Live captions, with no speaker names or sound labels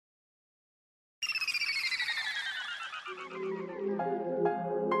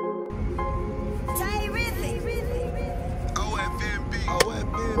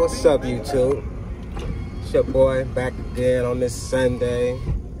What's up, YouTube? It's your boy back again on this Sunday,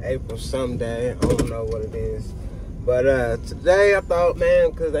 April Sunday. I don't know what it is. But today I thought, man,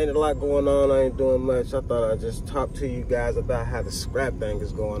 because ain't a lot going on, I ain't doing much, I thought I'd just talk to you guys about how the scrap thing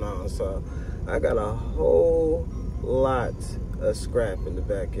is going on. So I got a whole lot of scrap in the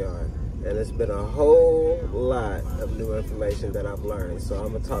backyard. And it's been a whole lot of new information that I've learned. So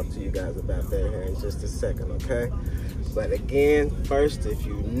I'm going to talk to you guys about that here in just a second, okay? But again, first, if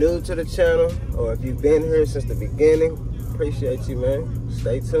you're new to the channel or if you've been here since the beginning, appreciate you, man.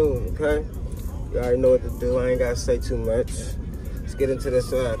 Stay tuned, okay? You already know what to do. I ain't got to say too much. Let's get into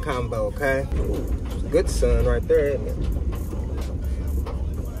this combo, okay? Good sun right there, isn't it?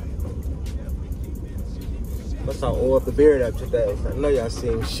 Must I oil the beard up today? I know y'all see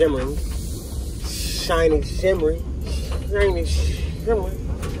him shimmering. Shiny, shimmery. Shiny, shimmery.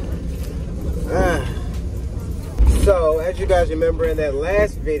 So, as you guys remember in that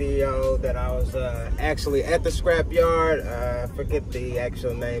last video that I was actually at the scrap yard, I forget the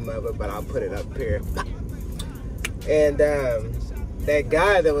actual name of it, but I'll put it up here. And that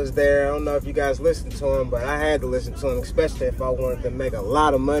guy that was there, I don't know if you guys listened to him, but I had to listen to him, especially if I wanted to make a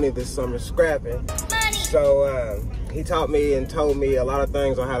lot of money this summer scrapping. So he taught me and told me a lot of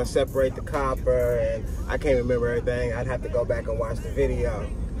things on how to separate the copper, and I can't remember everything. I'd have to go back and watch the video.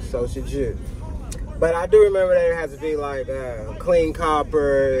 So should you. But I do remember that it has to be like clean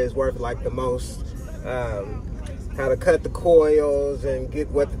copper is worth like the most. How to cut the coils and get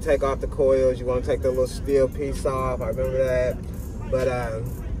what to take off the coils. You want to take the little steel piece off. I remember that. But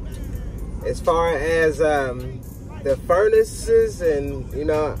as far as the furnaces, and you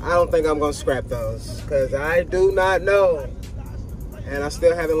know, I don't think I'm gonna scrap those because I do not know, and I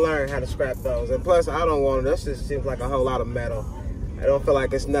still haven't learned how to scrap those. And plus, I don't want it. This just seems like a whole lot of metal. I don't feel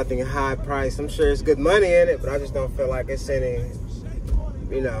like it's nothing high priced. I'm sure it's good money in it, but I just don't feel like it's any,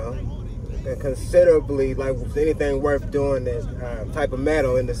 you know, considerably like anything worth doing that type of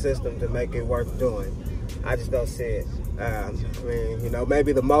metal in the system to make it worth doing. I just don't see it. I mean, you know,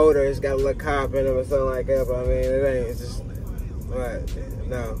 maybe the motor's got a little copper in it or something like that, but I mean, it ain't, it's just, what?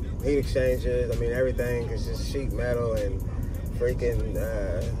 No, heat exchangers, I mean, everything is just sheet metal and freaking,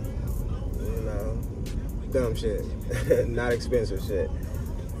 you know, dumb shit, not expensive shit.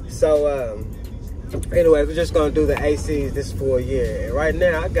 So, anyway, we're just gonna do the ACs this full year. And right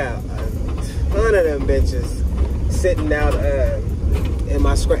now, I got a ton of them bitches sitting out in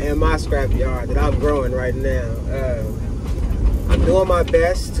my scrap yard that I'm growing right now. I'm doing my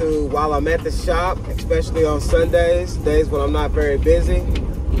best to, while I'm at the shop, especially on Sundays, days when I'm not very busy,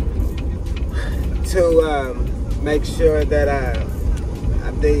 to make sure that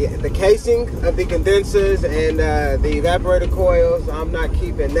the casing of the condensers and the evaporator coils, I'm not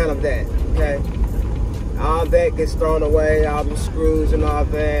keeping none of that, okay? All that gets thrown away, all the screws and all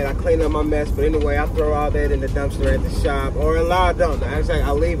that. I clean up my mess, but anyway, I throw all that in the dumpster at the shop, or a lot of don't. Actually, I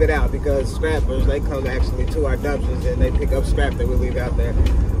leave it out because scrappers, they come actually to our dumpsters and they pick up scrap that we leave out there.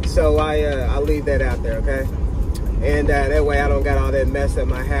 So I leave that out there, okay? And that way I don't got all that mess at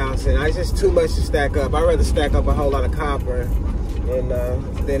my house, and it's just too much to stack up. I'd rather stack up a whole lot of copper and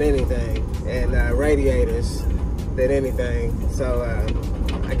than anything, and radiators than anything. So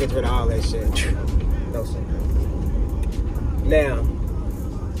I get rid of all that shit. No shit. Now,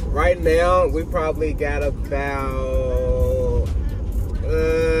 right now we probably got about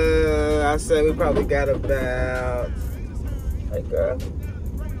I say we probably got about, hey girl,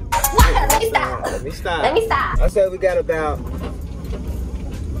 let me stop. I said we got about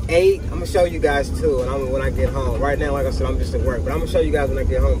 8. I'm gonna show you guys too, and when I get home. Right now, like I said, I'm just at work, but I'm gonna show you guys when I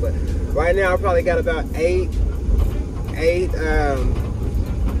get home. But right now, I probably got about 8,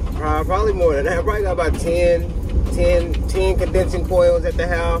 probably more than that. I probably got about 10 condensing coils at the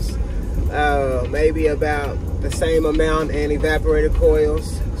house. Maybe about the same amount in evaporator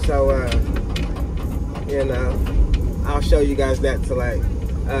coils. So, you know, I'll show you guys that to like,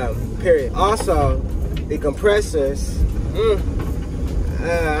 period. Also, the compressors.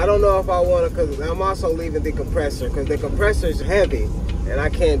 I don't know if I want to, because I'm also leaving the compressor, because the compressor is heavy and I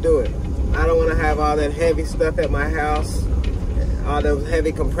can't do it. I don't want to have all that heavy stuff at my house, all those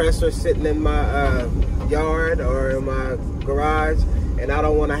heavy compressors sitting in my yard or in my garage, and I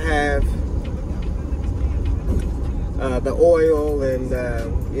don't want to have the oil and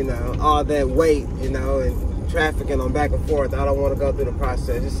you know, all that weight, you know, and trafficking on back and forth. I don't want to go through the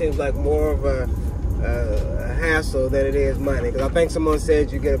process. It seems like more of a hassle than it is money, because I think someone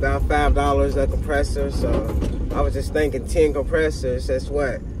said you get about $5 a compressor. So I was just thinking 10 compressors, that's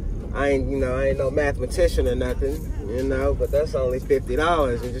what, I ain't no mathematician or nothing, but that's only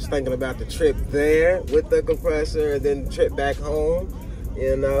 $50. And just thinking about the trip there with the compressor and then the trip back home,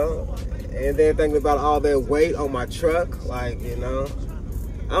 and then thinking about all that weight on my truck, like,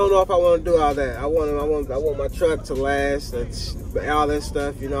 I don't know if I want to do all that. I want my truck to last. That's all that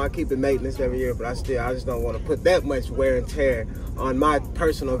stuff, I keep it maintenance every year, but I just don't want to put that much wear and tear on my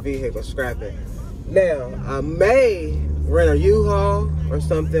personal vehicle scrapping. Now, I may rent a U-Haul or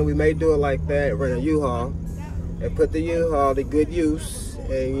something. We may do it like that, rent a U-Haul and put the U-Haul to good use,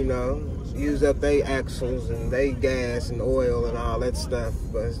 and use up their axles and their gas and oil and all that stuff,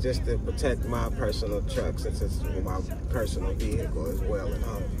 but it's just to protect my personal truck since it's my personal vehicle as well and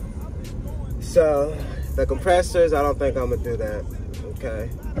all. So the compressors, I don't think I'm gonna do that, okay?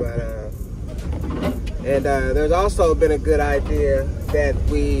 But there's also been a good idea that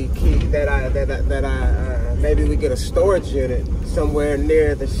we keep maybe we get a storage unit somewhere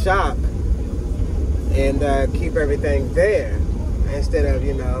near the shop and keep everything there instead of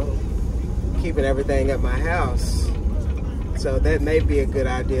keeping everything at my house. So that may be a good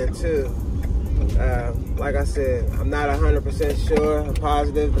idea too. Like I said, I'm not 100% sure, I'm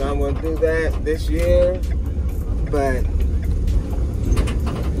positive that I'm going to do that this year, but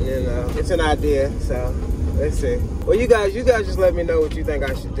it's an idea, so let's see. Well, you guys just let me know what you think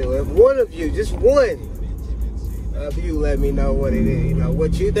I should do. If one of you, just one of you, let me know what it is,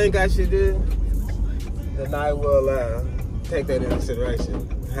 what you think I should do, then I will take that into consideration.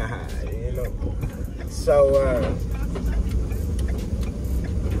 So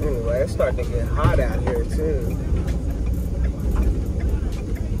anyway, it's starting to get hot out here too.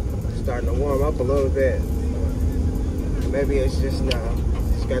 It's starting to warm up a little bit. Maybe it's just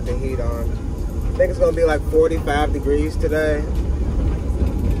got the heat on. I think it's gonna be like 45 degrees today.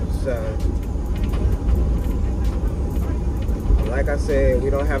 So like I said, we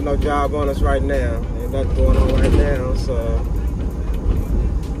don't have no job on us right now. Ain't nothing going on right now, so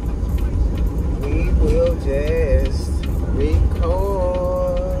we will just record.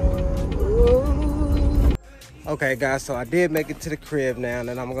 Ooh. Okay guys, so I did make it to the crib now, and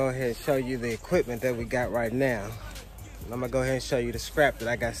I'm gonna go ahead and show you the equipment that we got right now. I'm gonna go ahead and show you the scrap that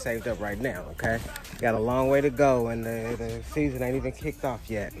I got saved up right now, okay? Got a long way to go, and the season ain't even kicked off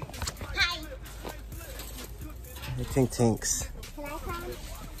yet. Hi. Hey, Tink Tinks. Can I come?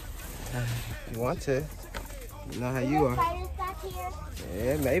 You want to. You know how you are. Spiders back here?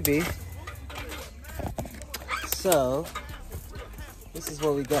 Yeah, maybe. So, this is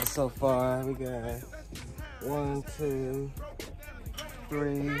what we got so far. We got 1, 2,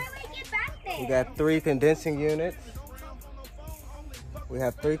 3. We got 3 condensing units. We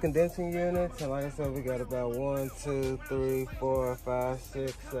have 3 condensing units, and like I said, we got about 1, 2, 3, 4, 5,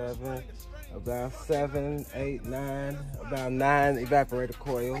 6, 7, about 7, 8, 9, about 9 evaporator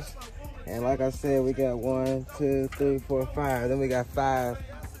coils. And like I said, we got 1, 2, 3, 4, 5. Then we got 5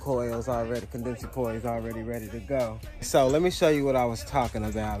 coils already, condensing coils already ready to go. So let me show you what I was talking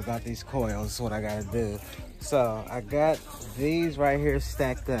about these coils, what I gotta do. So I got these right here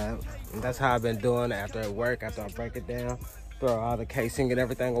stacked up, and that's how I've been doing after I work, after I break it down. Throw all the casing and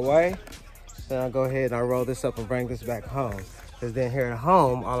everything away. Then I'll go ahead and I'll roll this up and bring this back home. Because then here at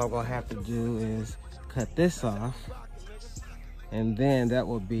home, all I'm gonna have to do is cut this off, and then that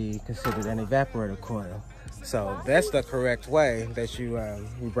will be considered an evaporator coil. So that's the correct way that you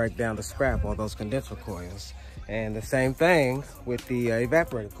break down the scrap on those condenser coils. And the same thing with the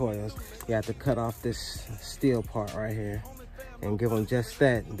evaporator coils. You have to cut off this steel part right here and give them just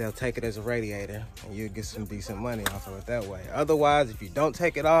that. They'll take it as a radiator, and you'll get some decent money off of it that way. Otherwise, if you don't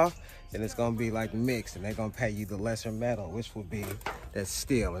take it off, then it's gonna be like mixed, and they're gonna pay you the lesser metal, which will be that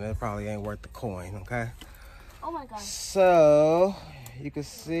steel, and it probably ain't worth the coin, okay? Oh my God. So you can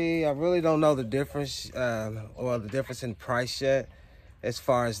see, I really don't know the difference, or the difference in price yet as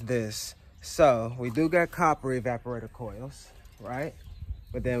far as this. So we do got copper evaporator coils, right?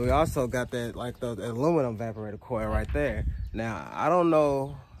 But then we also got that, like the aluminum evaporator coil right there. Now, I don't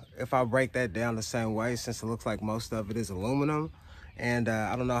know if I break that down the same way, since it looks like most of it is aluminum. And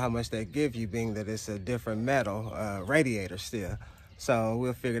I don't know how much they give you, being that it's a different metal radiator still. So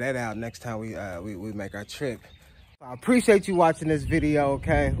we'll figure that out next time we make our trip. I appreciate you watching this video,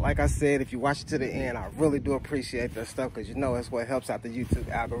 okay? Like I said, if you watch it to the end, I really do appreciate that stuff, because it's what helps out the YouTube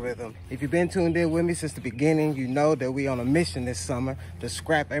algorithm. If you've been tuned in with me since the beginning, you know that we on a mission this summer to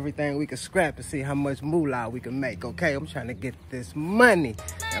scrap everything we can scrap to see how much moolah we can make, okay? I'm trying to get this money,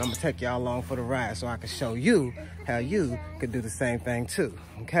 and I'm gonna take y'all along for the ride so I can show you how you could do the same thing too,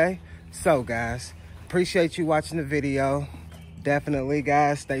 okay? So guys, appreciate you watching the video. definitely,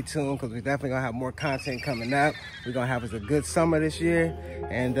 guys, stay tuned because we're definitely gonna have more content coming up. We're gonna have us a good summer this year,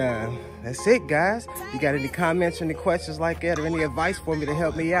 and that's it, guys. You got any comments or any questions like that or any advice for me to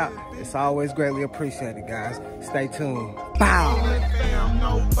help me out, it's always greatly appreciated, guys. Stay tuned. Bow.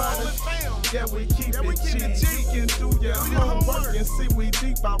 Yeah, we keep it G. You can do your homework and see we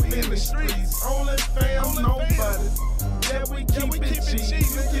deep out in the streets. Only fam, nobody. Yeah, we keep it G.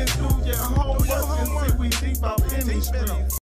 You can do your homework and see we deep out in the streets.